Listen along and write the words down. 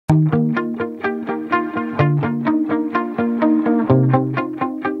You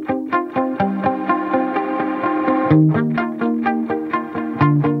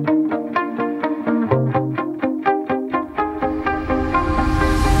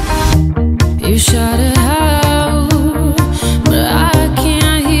shout it out, but I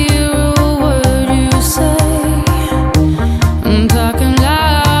can't hear a word you say. I'm talking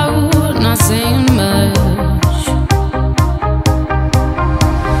loud, not saying much.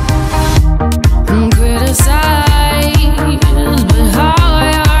 I'm criticized, but how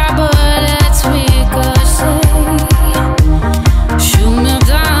your bullets ricochet. Shoot me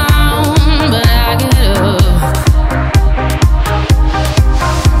down, but I get up.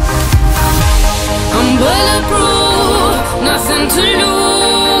 I'm bulletproof, nothing to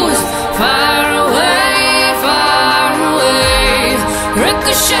lose. Far away,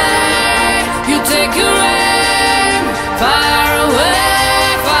 ricochet.